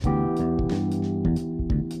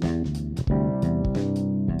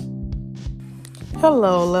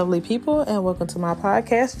Hello, lovely people, and welcome to my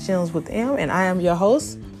podcast, Gems with M, and I am your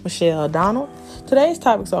host, Michelle Donald. Today's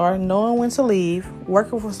topics are knowing when to leave,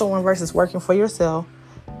 working for someone versus working for yourself,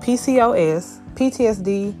 PCOS,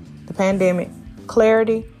 PTSD, the pandemic,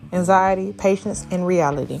 clarity, anxiety, patience, and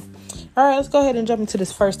reality. All right, let's go ahead and jump into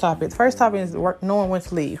this first topic. The first topic is knowing when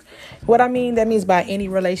to leave. What I mean, that means by any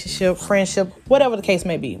relationship, friendship, whatever the case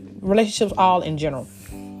may be. Relationships all in general.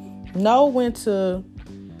 Know when to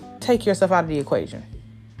take yourself out of the equation.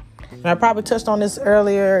 And I probably touched on this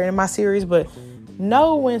earlier in my series, but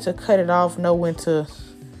know when to cut it off, know when to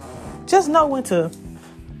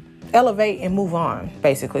elevate and move on,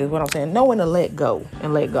 basically is what I'm saying. Know when to let go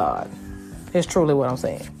and let God. It's truly what I'm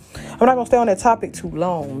saying. I'm not going to stay on that topic too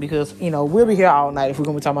long because, we'll be here all night if we're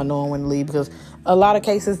going to be talking about knowing when to leave, because a lot of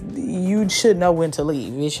cases you should know when to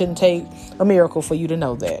leave. It shouldn't take a miracle for you to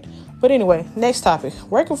know that. But anyway, next topic,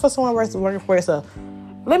 working for someone versus working for yourself.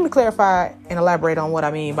 Let me clarify and elaborate on what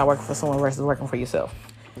I mean by working for someone versus working for yourself.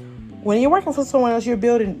 When you're working for someone else, you're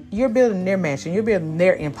building their mansion, you're building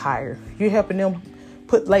their empire. You're helping them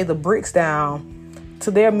lay the bricks down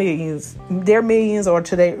to their millions, or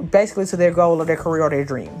to their goal or their career or their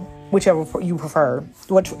dream, whichever you prefer,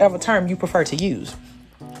 whatever term you prefer to use.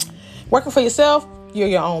 Working for yourself, you're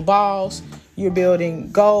your own boss. You're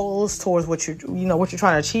building goals towards what you're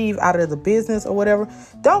trying to achieve out of the business or whatever.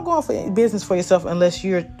 Don't go for business for yourself unless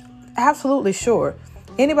you're absolutely sure.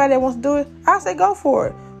 Anybody that wants to do it, I say go for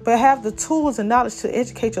it. But have the tools and knowledge to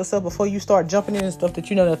educate yourself before you start jumping into stuff that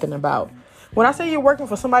you know nothing about. When I say you're working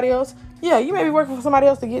for somebody else, yeah, you may be working for somebody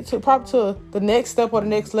else to get to the next step or the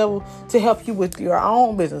next level to help you with your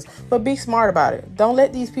own business. But be smart about it. Don't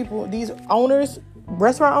let these owners,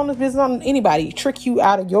 restaurant owners, business owners, anybody trick you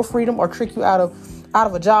out of your freedom or trick you out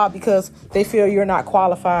of a job because they feel you're not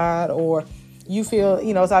qualified or you feel,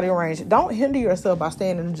 it's out of your range. Don't hinder yourself by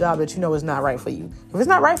staying in a job that you know is not right for you. If it's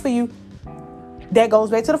not right for you, that goes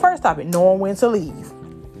back to the first topic, knowing when to leave.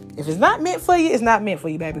 If it's not meant for you, it's not meant for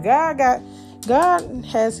you, baby. God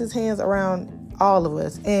has his hands around all of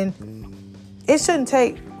us. And it shouldn't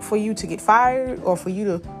take for you to get fired or for you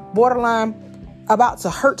to borderline about to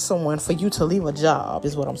hurt someone for you to leave a job,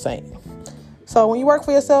 is what I'm saying. So when you work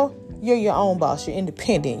for yourself, you're your own boss. You're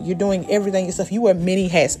independent. You're doing everything yourself. You wear many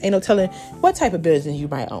hats. Ain't no telling what type of business you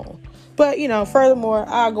might own. But, furthermore,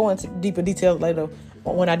 I'll go into deeper details later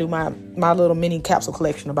when I do my little mini capsule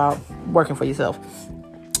collection about working for yourself.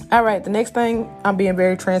 All right, the next thing I'm being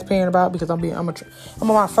very transparent about because I'm on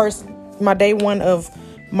my day one of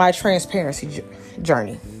my transparency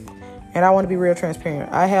journey. And I want to be real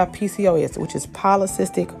transparent. I have PCOS, which is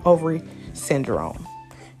polycystic ovary syndrome,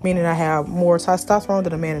 meaning I have more testosterone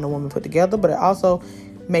than a man and a woman put together, but it also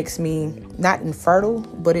makes me not infertile,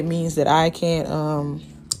 but it means that I can't,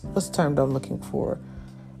 what's the term that I'm looking for?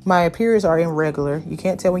 My periods are irregular. You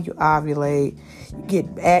can't tell when you ovulate. You get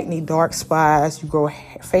acne, dark spots. You grow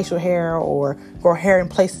facial hair or grow hair in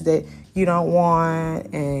places that you don't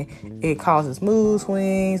want. And it causes mood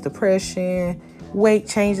swings, depression, weight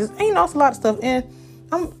changes. And, it's a lot of stuff. And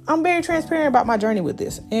I'm very transparent about my journey with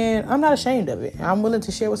this. And I'm not ashamed of it. I'm willing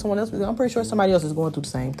to share with someone else because I'm pretty sure somebody else is going through the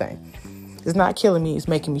same thing. It's not killing me. It's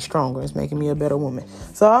making me stronger. It's making me a better woman.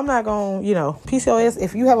 So I'm not going to, PCOS,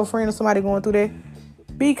 if you have a friend or somebody going through that,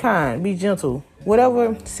 be kind, be gentle,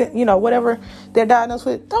 whatever they're diagnosed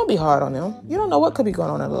with, don't be hard on them. You don't know what could be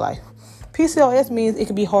going on in their life. PCOS means it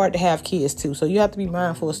can be hard to have kids too. So you have to be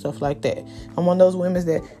mindful of stuff like that. I'm one of those women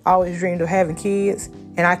that always dreamed of having kids,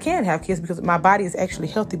 and I can have kids because my body is actually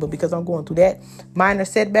healthy, but because I'm going through that minor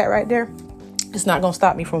setback right there, it's not going to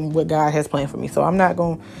stop me from what God has planned for me. So I'm not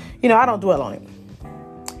going, I don't dwell on it.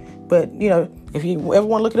 But, if you ever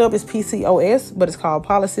want to look it up, it's PCOS, but it's called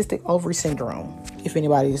polycystic ovary syndrome, if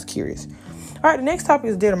anybody is curious. All right, the next topic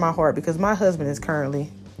is dear to my heart because my husband has currently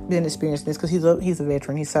been experiencing this because he's a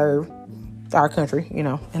veteran. He served our country, in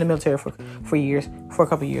the military for a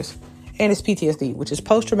couple of years. And it's PTSD, which is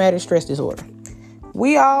post-traumatic stress disorder.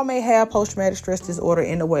 We all may have post-traumatic stress disorder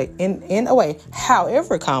in a way.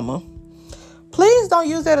 However, please don't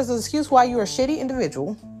use that as an excuse why you're a shitty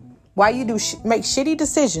individual, why you make shitty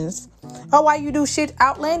decisions, or why you do shit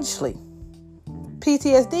outlandishly.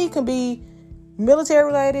 PTSD can be military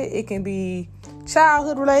related, it can be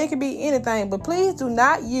childhood related, it can be anything, but please do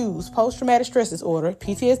not use post-traumatic stress disorder,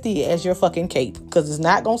 PTSD, as your fucking cape, because it's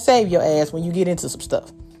not going to save your ass when you get into some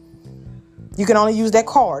stuff. You can only use that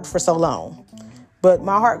card for so long. But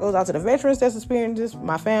my heart goes out to the veterans that's experiencing this,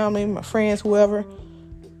 my family, my friends, whoever.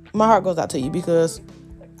 My heart goes out to you because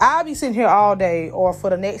I'll be sitting here all day or for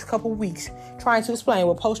the next couple weeks trying to explain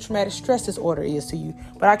what post-traumatic stress disorder is to you.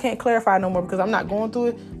 But I can't clarify no more because I'm not going through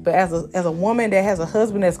it. But as a woman that has a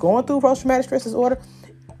husband that's going through post-traumatic stress disorder,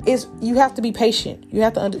 you have to be patient. You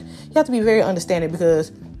have to be very understanding,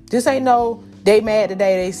 because this ain't no they mad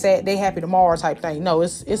today, they sad, they happy tomorrow type thing. No,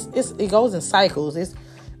 it goes in cycles.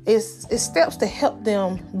 It's steps to help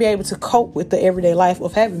them be able to cope with the everyday life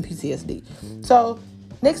of having PTSD. So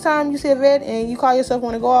next time you see a vet and you call yourself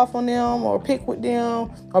want to go off on them or pick with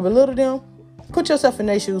them or belittle them, put yourself in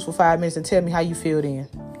their shoes for 5 minutes and tell me how you feel then.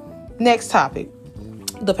 Next topic,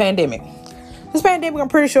 the pandemic. This pandemic, I'm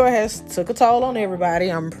pretty sure, has took a toll on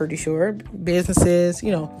everybody. I'm pretty sure. Businesses,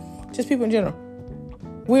 just people in general.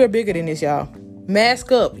 We are bigger than this, y'all.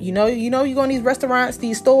 Mask up. You go in these restaurants,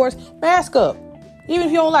 these stores, mask up. Even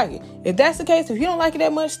if you don't like it. If that's the case, if you don't like it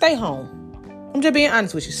that much, stay home. I'm just being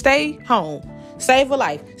honest with you. Stay home. Save a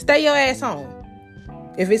life. Stay your ass home.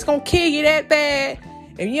 If it's going to kill you that bad,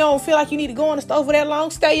 if you don't feel like you need to go in the store for that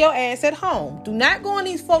long, stay your ass at home. Do not go in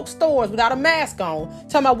these folks' stores without a mask on,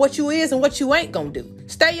 talking about what you is and what you ain't going to do.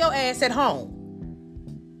 Stay your ass at home.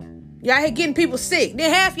 Y'all here getting people sick.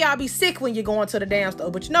 Then half y'all be sick when you're going to the damn store.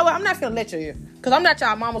 But you know what? I'm not going to let you here. Because I'm not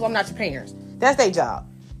y'all mamas. I'm not your parents. That's their job.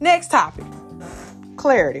 Next topic.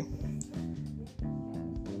 Clarity.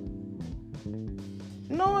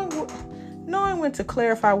 Knowing when to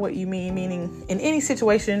clarify what you mean, meaning in any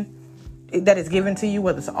situation that is given to you,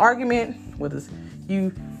 whether it's an argument, whether it's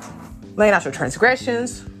you laying out your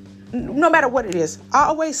transgressions, no matter what it is, I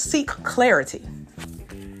always seek clarity.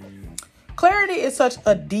 Clarity is such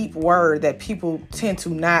a deep word that people tend to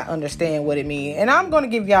not understand what it means. And I'm going to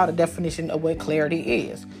give y'all the definition of what clarity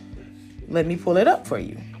is. Let me pull it up for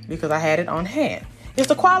you because I had it on hand. It's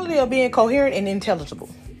the quality of being coherent and intelligible.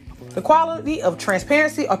 The quality of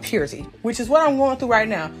transparency or purity, which is what I'm going through right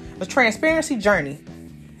now. A transparency journey.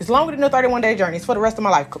 It's longer than a 31-day journey. It's for the rest of my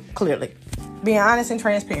life, clearly. Being honest and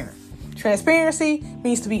transparent. Transparency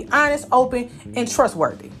means to be honest, open, and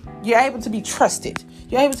trustworthy. You're able to be trusted.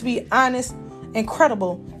 You're able to be honest and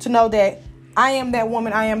credible to know that I am that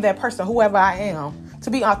woman, I am that person, whoever I am. To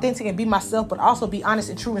be authentic and be myself, but also be honest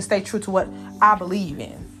and true and stay true to what I believe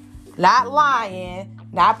in. Not lying,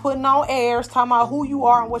 not putting on airs, talking about who you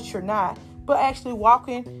are and what you're not, but actually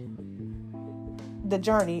walking the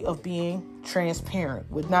journey of being transparent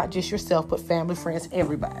with not just yourself, but family, friends,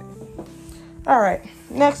 everybody. All right,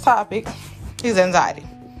 next topic is anxiety.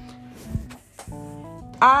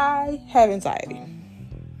 I have anxiety.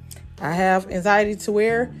 I have anxiety to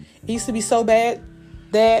where it used to be so bad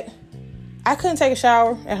that I couldn't take a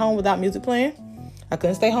shower at home without music playing. I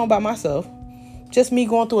couldn't stay home by myself. Just me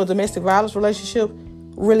going through a domestic violence relationship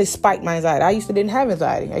really spiked my anxiety. I used to didn't have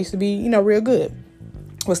anxiety. I used to be, real good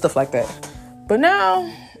with stuff like that. But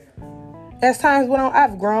now, as times went on,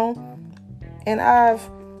 I've grown and I've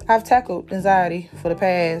tackled anxiety for the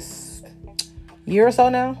past year or so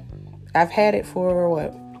now. I've had it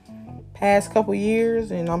for past couple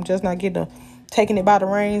years, and I'm just not taking it by the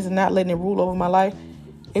reins and not letting it rule over my life.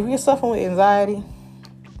 If you're suffering with anxiety,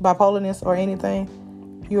 bipolarness, or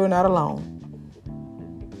anything, you are not alone.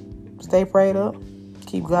 Stay prayed up.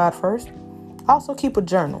 Keep God first. Also, keep a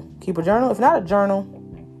journal. Keep a journal. If not a journal,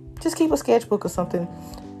 just keep a sketchbook or something,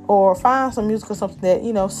 or find some music or something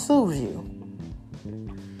that, soothes you.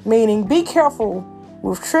 Meaning, be careful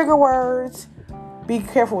with trigger words. Be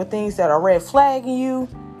careful with things that are red flagging you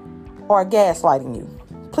or gaslighting you.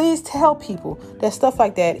 Please tell people that stuff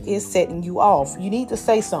like that is setting you off. You need to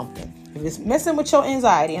say something. If it's messing with your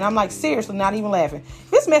anxiety, and I'm seriously not even laughing.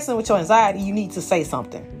 If it's messing with your anxiety, you need to say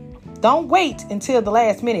something. Don't wait until the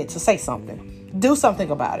last minute to say something. Do something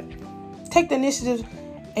about it. Take the initiative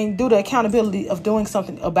and do the accountability of doing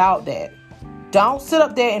something about that. Don't sit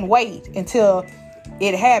up there and wait until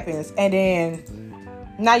it happens and then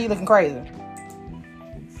now you're looking crazy.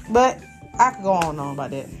 But I could go on and on about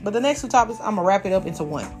that. But the next two topics, I'm going to wrap it up into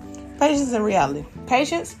one. Patience and reality.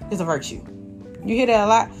 Patience is a virtue. You hear that a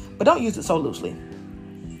lot, but don't use it so loosely.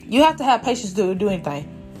 You have to have patience to do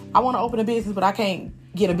anything. I want to open a business, but I can't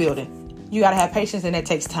get a building. You got to have patience, and that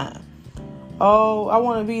takes time. Oh, I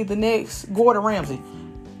want to be the next Gordon Ramsay.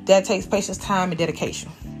 That takes patience, time, and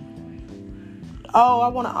dedication. Oh, I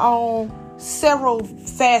want to own several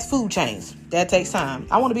fast food chains. That takes time.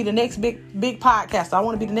 I want to be the next big podcaster. I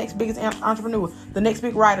want to be the next biggest entrepreneur, the next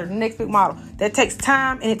big writer, the next big model. That takes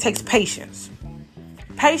time, and it takes patience.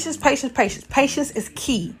 Patience, patience, patience. Patience is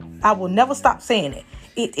key. I will never stop saying it.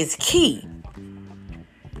 It is key.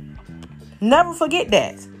 Never forget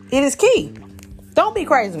that. It is key. Don't be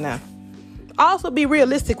crazy now. Also, be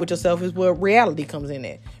realistic with yourself is where reality comes in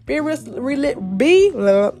at.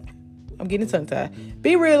 I'm getting tongue-tied.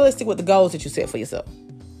 Be realistic with the goals that you set for yourself.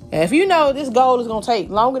 And if you know this goal is going to take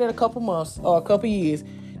longer than a couple months or a couple years,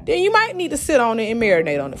 then you might need to sit on it and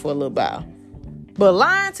marinate on it for a little while. But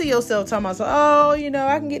lying to yourself, talking about, oh,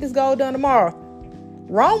 I can get this goal done tomorrow.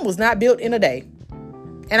 Rome was not built in a day.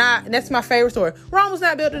 And that's my favorite story. Rome was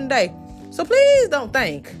not built in a day. So please don't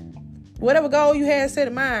think whatever goal you had set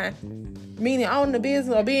in mind, meaning owning the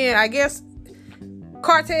business or being, I guess,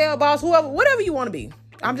 cartel boss, whoever, whatever you want to be.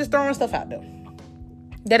 I'm just throwing stuff out there.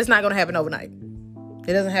 That is not going to happen overnight.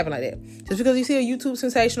 It doesn't happen like that. Just because you see a YouTube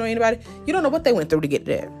sensation or anybody, you don't know what they went through to get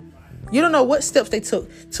there. You don't know what steps they took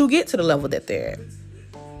to get to the level that they're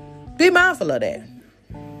at. Be mindful of that.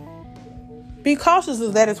 Be cautious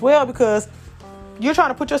of that as well, because you're trying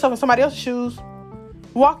to put yourself in somebody else's shoes.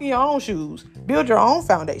 Walk in your own shoes. Build your own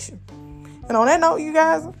foundation. And on that note, you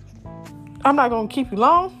guys, I'm not going to keep you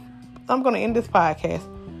long. I'm going to end this podcast.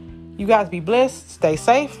 You guys be blessed. Stay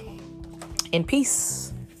safe. And peace.